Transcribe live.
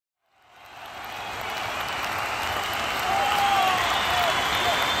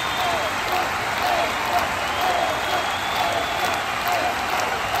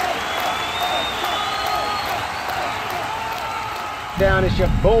on? It's your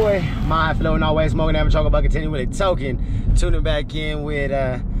boy, MileHighFloatin, always smoking, never choking, but continue with a token. Tuning back in with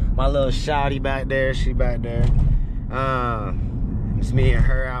my little shawty back there. She back there. It's me and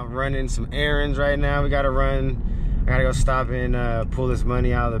her out running some errands right now. We gotta run. I gotta go stop and pull this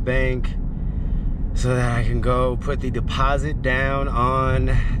money out of the bank so that I can go put the deposit down on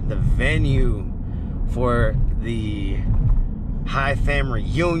the venue for the High Fam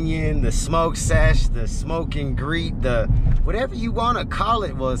reunion, the smoke sesh, the smoke and greet, the whatever you want to call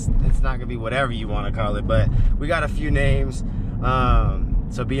it. Well, it's not gonna be whatever you want to call it, but we got a few names,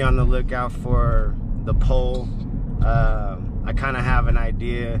 so be on the lookout for the poll. I kind of have an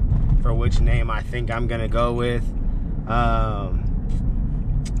idea for which name I think I'm gonna go with,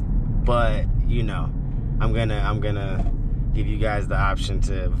 but you know, I'm gonna give you guys the option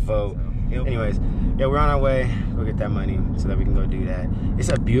to vote. Anyways, yeah, we're on our way. Go get that money so that we can go do that. It's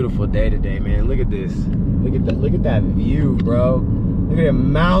a beautiful day today, man. Look at this. Look at that view, bro. Look at the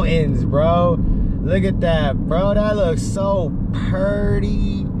mountains, bro. Look at that, bro. That looks so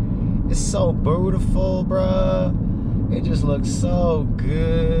pretty. It's so beautiful, bro. It just looks so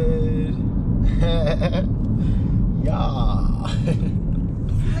good. Yeah. Look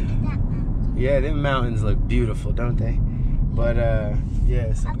at that mountain. Yeah, them mountains look beautiful, don't they? But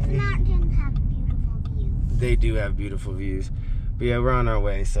yeah, so the mountains have beautiful views. They do have beautiful views. But yeah, we're on our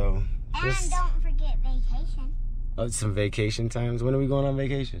way, so and don't forget vacation. Oh, some vacation times. When are we going on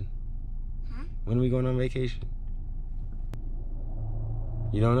vacation? Huh? When are we going on vacation?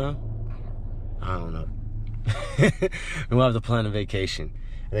 You don't know? I don't know. We'll have to plan a vacation.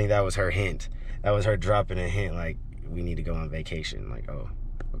 I think that was her hint. That was her dropping a hint, like, we need to go on vacation. Like, oh,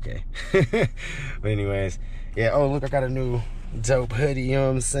 okay. But anyways, yeah. Oh, look, I got a new dope hoodie. You know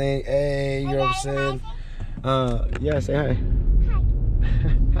what I'm saying? Hey, you know what I'm saying? Yeah, say hi.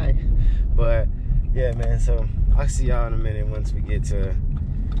 Hi. Hi. But yeah, man. So I'll see y'all in a minute once we get to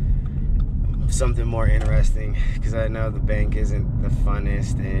something more interesting, because I know the bank isn't the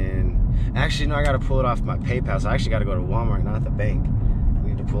funnest. And actually, no, I got to pull it off my PayPal. So I actually got to go to Walmart, not the bank. I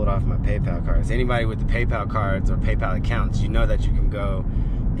need to pull it off my PayPal cards. Anybody with the PayPal cards or PayPal accounts, you know that you can go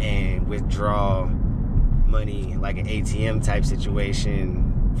and withdraw money like an ATM type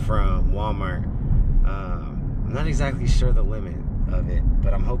situation from Walmart. I'm not exactly sure the limit of it,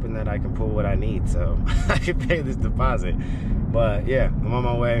 but I'm hoping that I can pull what I need so I can pay this deposit. But yeah, I'm on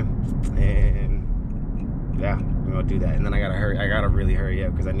my way, and yeah, we're gonna do that. And then I gotta really hurry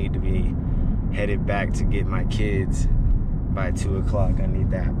up because I need to be headed back to get my kids by 2 o'clock. I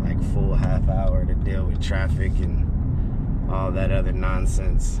need that like full half hour to deal with traffic and all that other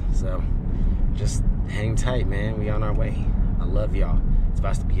nonsense. So just hang tight, man. We on our way. I love y'all. It's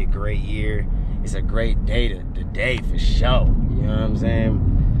about to be a great year. It's a great day today for sure. You know what I'm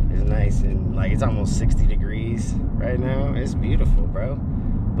saying? It's nice and like it's almost 60 degrees right now. It's beautiful, bro.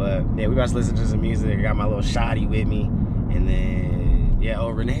 But yeah, we about to listen to some music. I got my little shotty with me, and then yeah. Oh,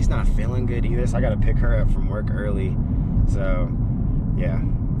 Renee's not feeling good either, so I gotta pick her up from work early. So yeah,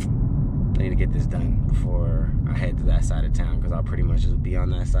 I need to get this done before I head to that side of town, because I'll pretty much just be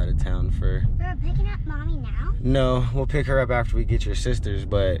on that side of town for... We're picking up mommy now? No, we'll pick her up after we get your sisters,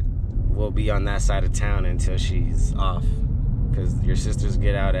 but we'll be on that side of town until she's off, because your sisters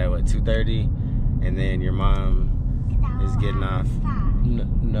get out at what, 2:30, and then your mom is getting off.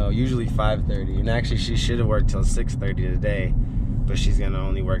 No, usually 5:30, and actually she should have worked till 6:30 today, but she's gonna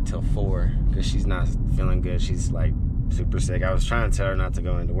only work till 4 because she's not feeling good. She's like super sick. I was trying to tell her not to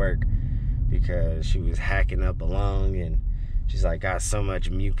go into work because she was hacking up a lung, and she's like got so much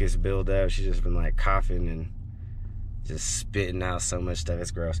mucus buildup. She's just been like coughing and just spitting out so much stuff.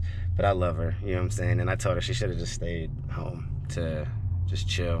 It's gross, but I love her, you know what I'm saying? And I told her she should have just stayed home to just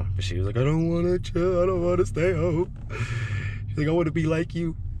chill, but she was like, I don't want to chill, I don't want to stay home. She's like, I want to be like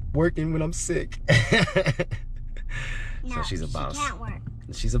you, working when I'm sick. No, so she's a boss. She can't work.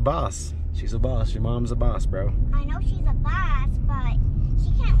 She's a boss. She's a boss. Your mom's a boss, bro. I know she's a boss, but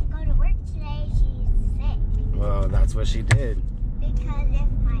she can't go to work today. She's sick. Well, that's what she did. Because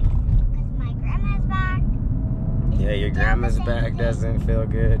my grandma's back. Yeah, your grandma's back doesn't feel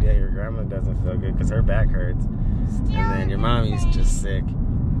good. Yeah, your grandma doesn't feel good because her back hurts. Still and then your mommy's just sick.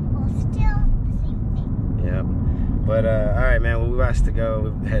 Well, still the same thing. Yep. But, all right, man. Well, we about to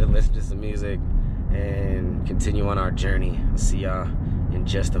go. We had to listen to some music and continue on our journey. I'll see y'all in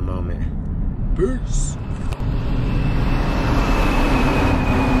just a moment. Peace.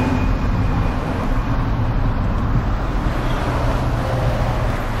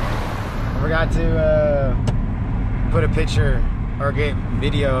 I forgot to put a picture or get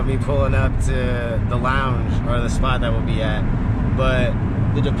video of me pulling up to the lounge or the spot that we'll be at, but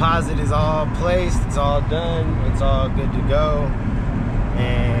the deposit is all placed, it's all done, it's all good to go.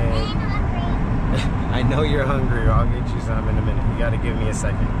 know you're hungry, or I'll get you some in a minute. You gotta give me a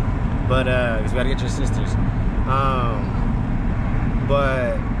second. But, because we gotta get your sisters.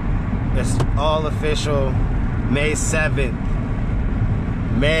 But it's all official. May 7th.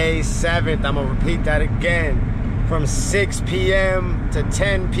 May 7th. I'm gonna repeat that again. From 6 p.m. to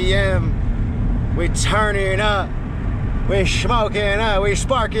 10 p.m. We turning up. We smoking up. We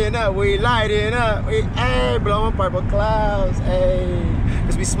sparking up. We lighting up. We blowing purple clouds. Hey,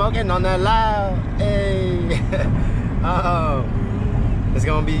 cause we smoking on that loud. Hey. It's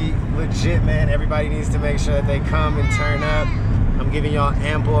gonna be legit, man. Everybody needs to make sure that they come and turn up. I'm giving y'all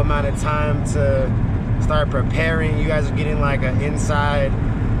ample amount of time to start preparing. You guys are getting like an inside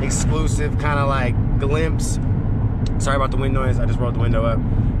exclusive kind of like glimpse. Sorry about the wind noise, I just rolled the window up.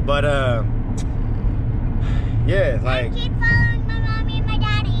 But yeah, like, keep following my mommy and my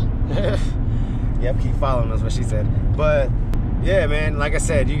daddy. Yep, keep following, that's what she said. But yeah, man, like I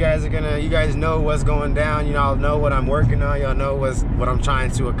said, you guys know what's going down. You all know what I'm working on. Y'all know what I'm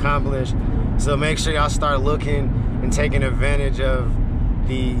trying to accomplish. So make sure y'all start looking and taking advantage of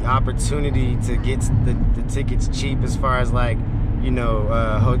the opportunity to get the tickets cheap, as far as like, you know,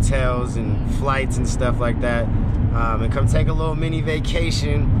 hotels and flights and stuff like that. And come take a little mini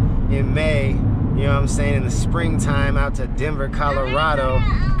vacation in May, you know what I'm saying, in the springtime, out to Denver, Colorado.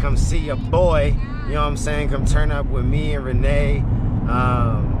 Come see your boy, you know what I'm saying, come turn up with me and Renee.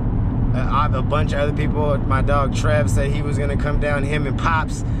 A bunch of other people. My dog Trev said he was gonna come down, him and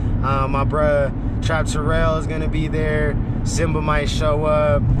Pops. My bruh Trap Terrell is gonna be there. Simba might show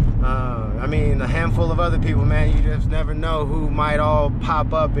up. I mean, a handful of other people, man. You just never know who might all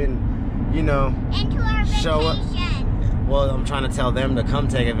pop up and, you know, show up. Well, I'm trying to tell them to come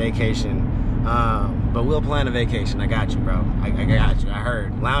take a vacation. But we'll plan a vacation. I got you, bro. I got you. I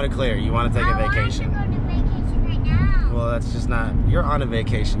heard loud and clear. You want to take a vacation. I want to go to vacation right now. Well, that's just not. You're on a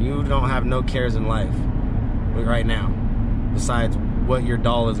vacation. You don't have no cares in life right now, besides what your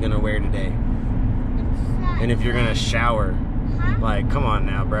doll is gonna wear today, and if you're gonna shower. Like, come on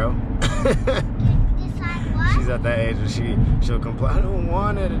now, bro. She's at that age where she'll complain. I don't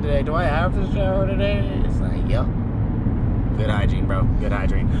want it today. Do I have to shower today? It's like, yep. Good hygiene, bro. Good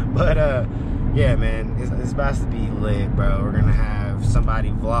hygiene. But yeah, man, it's about to be lit, bro. We're gonna have somebody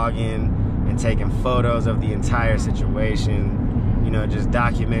vlogging and taking photos of the entire situation. You know, just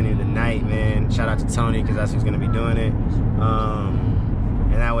documenting the night, man. Shout out to Tony, because that's who's gonna be doing it.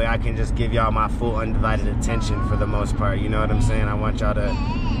 And that way I can just give y'all my full undivided attention for the most part. You know what I'm saying? I want y'all to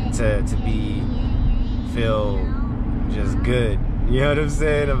feel just good. You know what I'm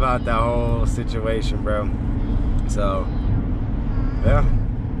saying? About the whole situation, bro. So yeah,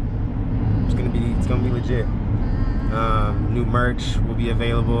 it's gonna be legit. New merch will be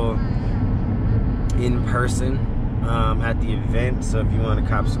available in person at the event. So if you want to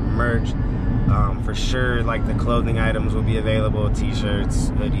cop some merch, for sure, like the clothing items will be available, t-shirts,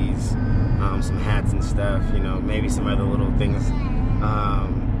 hoodies, some hats and stuff, you know, maybe some other little things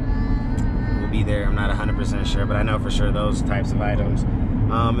will be there. I'm not 100% sure, but I know for sure those types of items.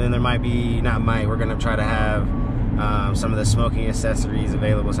 And there might be, we're gonna try to have some of the smoking accessories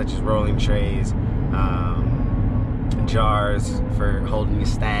available, such as rolling trays, jars for holding your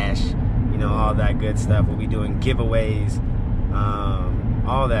stash, you know, all that good stuff. We'll be doing giveaways,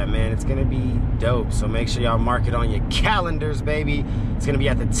 all that, man. It's gonna be dope. So make sure y'all mark it on your calendars, baby. It's gonna be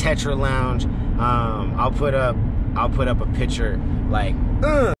at the Tetra Lounge. I'll put up a picture, like,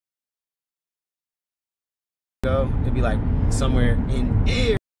 it'd be like somewhere in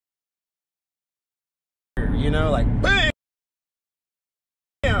here, you know, like bam,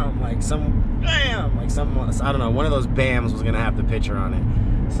 like some bam, like something. I don't know. One of those bams was gonna have the picture on it,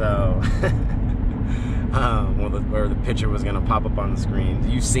 so. Where the picture was gonna pop up on the screen.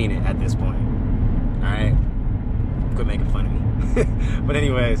 You've seen it at this point. Alright? Quit making fun of me. But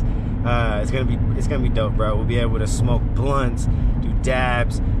anyways, it's gonna be dope, bro. We'll be able to smoke blunts, do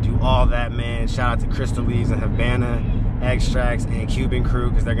dabs, do all that, man. Shout out to Crystal Leaves and Havana Extracts and Cuban Crew,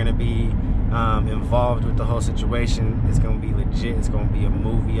 because they're gonna be involved with the whole situation. It's gonna be legit. It's gonna be a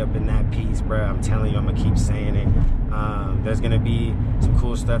movie up in that piece, bro. I'm telling you, I'm gonna keep saying it. There's gonna be some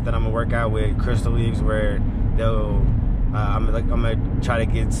cool stuff that I'm gonna work out with Crystal Leaves, where they'll I'm gonna try to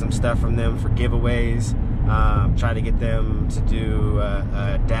get some stuff from them for giveaways. Try to get them to do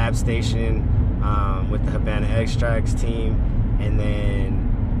a dab station with the Havana Extracts team, and then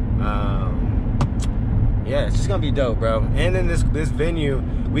yeah, it's just gonna be dope, bro. And then this venue,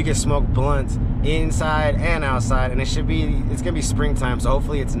 we can smoke blunts inside and outside, and it's gonna be springtime, so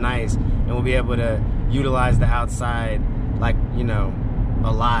hopefully it's nice, and we'll be able to utilize the outside, like, you know,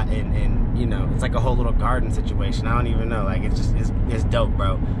 a lot, and you know, it's like a whole little garden situation. I don't even know, like, it's dope,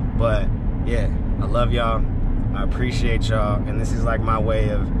 bro. But yeah, I love y'all. I appreciate y'all. And this is like my way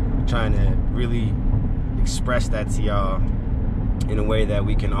of trying to really express that to y'all in a way that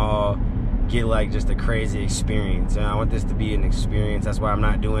we can all get like just a crazy experience. And I want this to be an experience. That's why I'm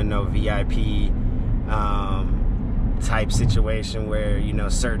not doing no VIP type situation where, you know,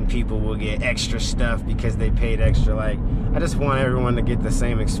 certain people will get extra stuff because they paid extra. Like, I just want everyone to get the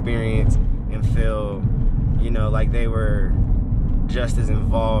same experience and feel, you know, like they were just as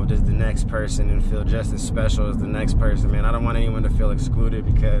involved as the next person and feel just as special as the next person, man. I don't want anyone to feel excluded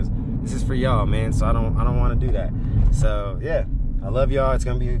because this is for y'all, man. So I don't want to do that. So yeah, I love y'all. It's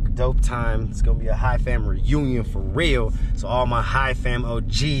gonna be a dope time. It's gonna be a High Fam reunion for real. So all my High Fam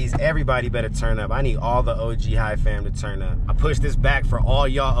OGs, everybody better turn up. I need all the OG High Fam to turn up. I pushed this back for all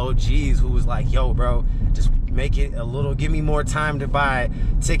y'all OGs who was like, yo, bro, just make it a little, give me more time to buy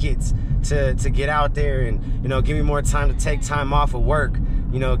tickets to get out there, and, you know, give me more time to take time off of work.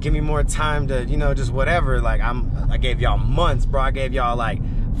 You know, give me more time to, you know, just whatever. Like, I gave y'all months, bro. I gave y'all like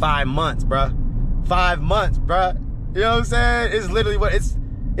 5 months, bro. 5 months, bro. You know what I'm saying? It's literally what it's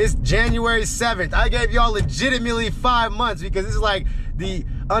January 7th. I gave y'all legitimately 5 months because this is like the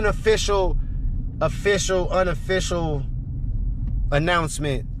unofficial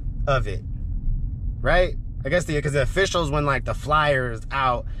announcement of it. Right? I guess because the official is when like the flyer is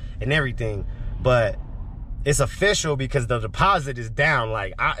out and everything, but it's official because the deposit is down.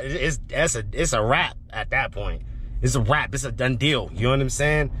 Like, it's a wrap at that point. It's a wrap. It's a done deal. You know what I'm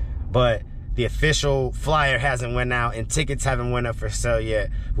saying? But the official flyer hasn't went out and tickets haven't went up for sale yet,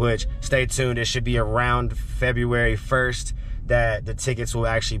 which, stay tuned, it should be around February 1st that the tickets will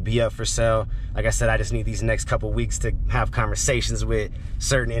actually be up for sale. Like I said, I just need these next couple weeks to have conversations with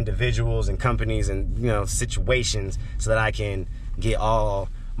certain individuals and companies and, you know, situations so that I can get all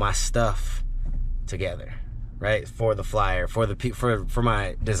my stuff together, right? For the flyer, for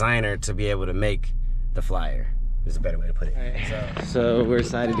my designer to be able to make the flyer. There's a better way to put it. Right. So we're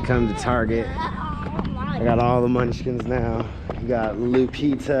excited to come to Target. I got all the munchkins now. We got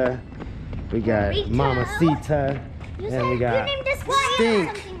Lupita, we got Mamacita, and we got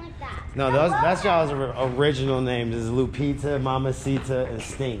Stink. No, that's y'all's original names, is Lupita, Mamacita, and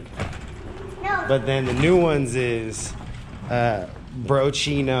Stink. No. But then the new ones is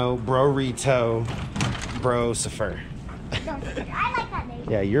Brochino, Brorito, Brosifer. I like that name.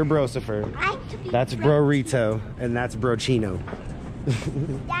 Yeah, you're Brosifer. That's Brorito, and that's Brochino.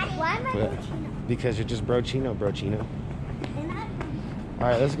 Daddy, why am I Brochino? Because you're just Brochino. All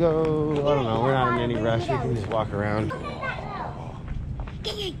right, let's go. I don't know. We're not in any rush. We can just walk around.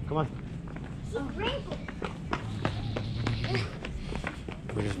 Come on.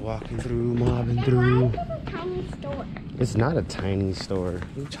 We're just walking through, mobbing through. Why is this a tiny store? It's not a tiny store. What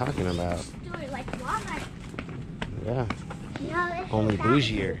are you talking about? Store like Walmart. Yeah. No, Only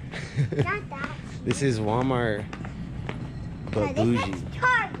bougier. Not that. This is Walmart, but No, bougie. this is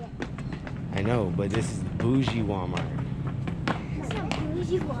Target. I know, but this is bougie Walmart. It's a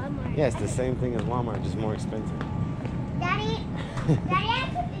bougie Walmart. Yeah, it's the same thing as Walmart, just more expensive. Daddy, I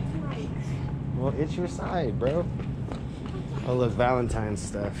have to fix my. Well, it's your side, bro. Oh, look, Valentine's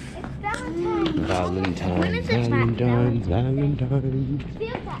stuff. It's Valentine's. When is it Valentine's.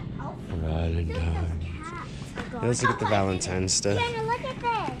 Feel that. Valentine's. Let's look at the Valentine's stuff. Jenna, look at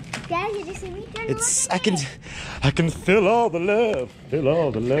this. Dad, did you see me? Jenna, It's I can feel all the love. Feel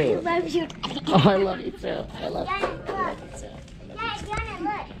all the love. I love you. Oh, I love you too. I love you. Jenna, look. Yeah, Jenna,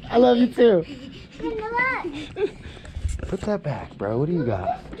 look. I love you too. Jenna, look. Put that back, bro. What do you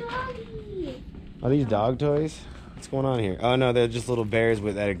got? Doggy. Are these dog toys? What's going on here? Oh no, they're just little bears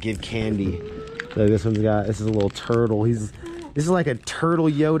that give candy. So this is a little turtle. This is like a turtle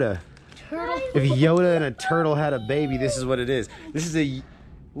Yoda. If Yoda and a turtle had a baby, this is what it is. This is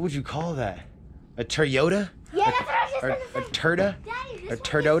what would you call that? A Toyota? Yeah, that's what I was just gonna say. A turda? Daddy, A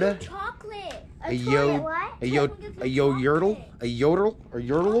turdota? Chocolate. A yodel? A yodel? A yodel?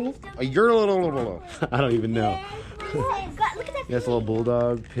 I don't even know. Look at that. That's a little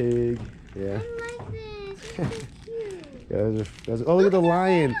bulldog, pig. Yeah. I like this. Oh, look at the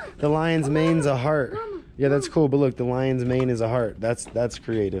lion. The lion's mane's a heart. Yeah, that's cool. But look, the lion's mane is a heart. That's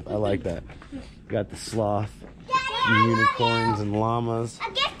creative. I like that. Got the sloth, and unicorns, and llamas.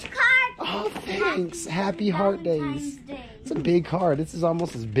 A gift card. Oh, thanks. Happy Heart Days. It's a big card. This is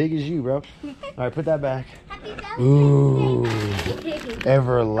almost as big as you, bro. All right, put that back. Ooh,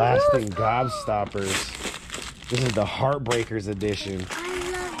 everlasting gobstoppers. This is the Heartbreakers edition.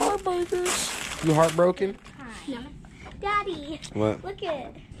 Heartbreakers. You heartbroken? No. Daddy. What? Look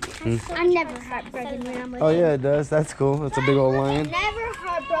at it. I'm never heartbroken when I'm with Oh yeah, it does. That's cool. That's a big old lion. Never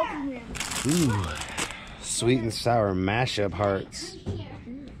heartbroken when I'm Ooh, sweet and sour mashup hearts.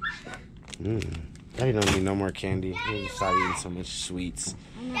 Daddy don't need no more candy. He need to stop eating so much sweets.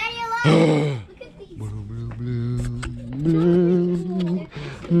 Daddy, look at these.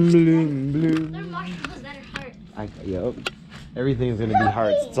 They're marshmallows that are hearts. Yep. Everything's gonna be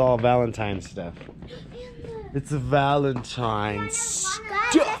hearts. It's all Valentine's stuff. It's a Valentine's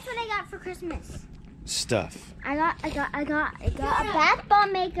Guys, that's what I got for Christmas. stuff. I got a bath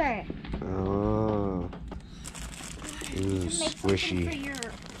bomb maker. Oh. Ooh, squishy.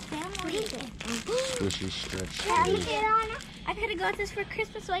 Squishy stretch. I could have got this for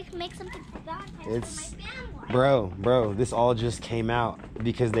Christmas so I could make something for Valentine's for my family. Bro, this all just came out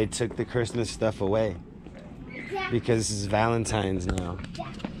because they took the Christmas stuff away. Because this is Valentine's now.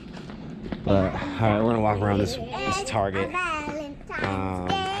 But alright, we're gonna walk around this Target.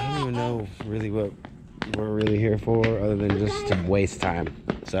 I don't even know really what we're really here for other than just to waste time.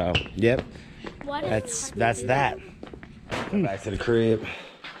 So, yep. That's that. Back to the crib.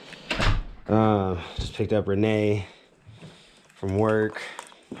 Just picked up Renee from work.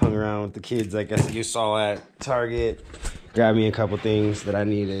 Hung around with the kids, I guess you saw at Target. Grabbed me a couple things that I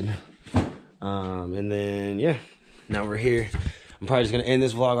needed. And then, yeah, now we're here. I'm probably just going to end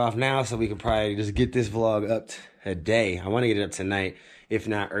this vlog off now so we can probably just get this vlog up today. I want to get it up tonight, if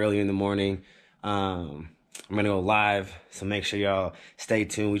not early in the morning. I'm going to go live, so make sure y'all stay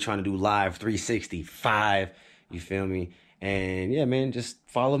tuned. We're trying to do live 365, you feel me? And yeah, man, just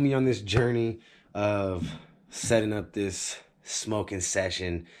follow me on this journey of setting up this smoking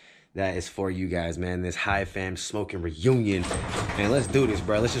session that is for you guys, man. This high fam smoking reunion. Man, let's do this,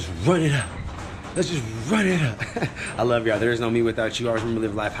 bro. Let's just run it up. Let's just run it up. I love y'all. There is no me without you. Always remember to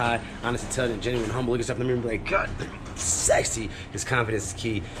live life high. Honest, intelligent, genuine, humble. Look at yourself in the mirror and be like, God, sexy. Because confidence is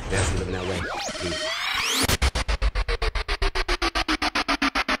key. That's living that way. Peace.